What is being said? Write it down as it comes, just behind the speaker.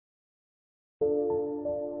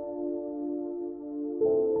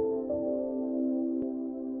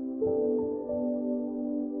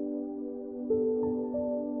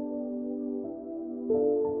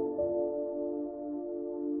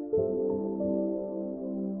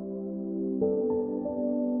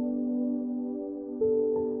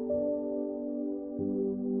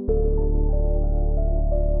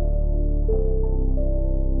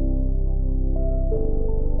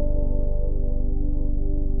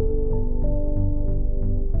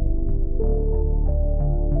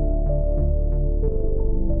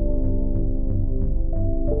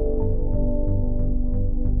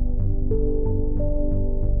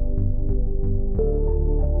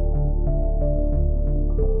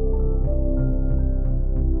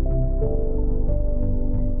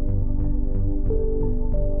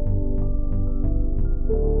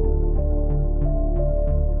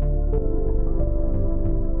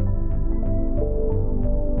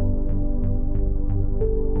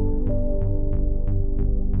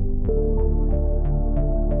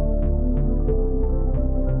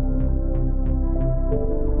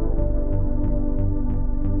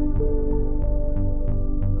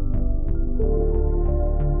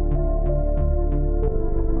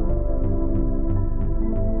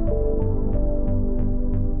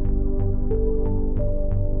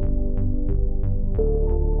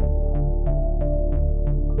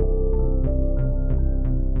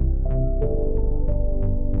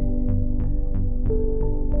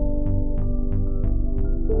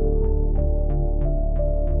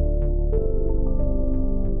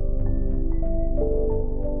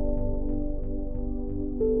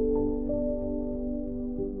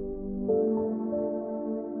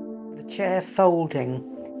Chair folding.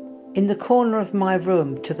 In the corner of my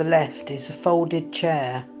room to the left is a folded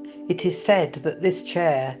chair. It is said that this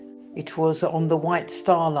chair, it was on the White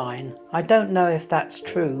Star Line. I don't know if that's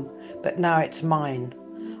true, but now it's mine.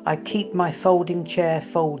 I keep my folding chair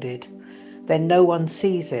folded. Then no one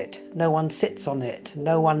sees it, no one sits on it,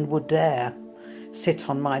 no one would dare sit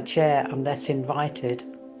on my chair unless invited.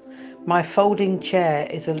 My folding chair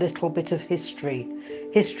is a little bit of history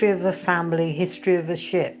of a family, history of a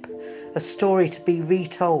ship, a story to be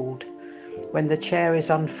retold when the chair is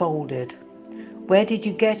unfolded. Where did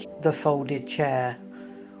you get the folded chair?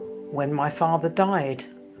 When my father died,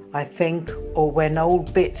 I think, or when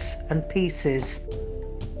old bits and pieces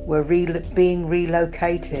were being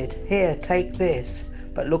relocated. Here, take this,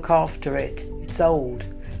 but look after it. It's old.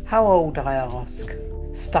 How old, I ask?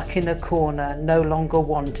 Stuck in a corner, no longer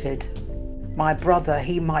wanted. My brother,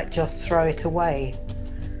 he might just throw it away.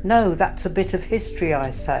 No, that's a bit of history,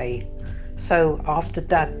 I say. So after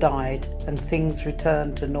Dad died and things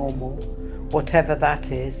returned to normal, whatever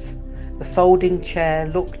that is, the folding chair,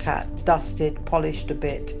 looked at, dusted, polished a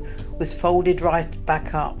bit, was folded right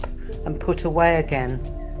back up and put away again.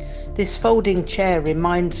 This folding chair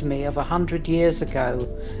reminds me of 100 years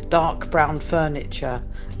ago, dark brown furniture,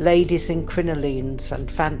 ladies in crinolines and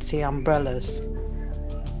fancy umbrellas,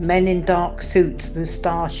 men in dark suits,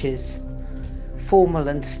 moustaches, formal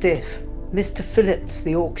and stiff. Mr. Phillips,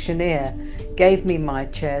 the auctioneer, gave me my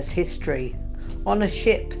chair's history. On a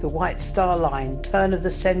ship, the White Star Line, turn of the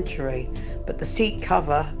century, but the seat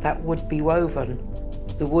cover, that would be woven.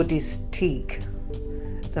 The wood is teak.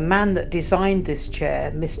 The man that designed this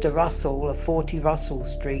chair, Mr. Russell of 40 Russell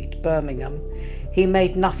Street, Birmingham, he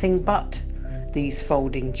made nothing but these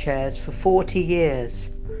folding chairs for 40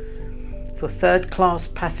 years for third-class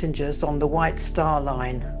passengers on the White Star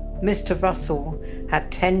Line. Mr. Russell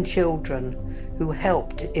had 10 children who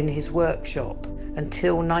helped in his workshop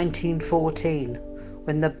until 1914,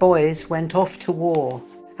 when the boys went off to war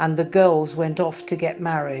and the girls went off to get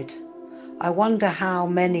married. I wonder how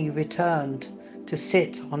many returned to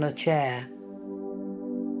sit on a chair.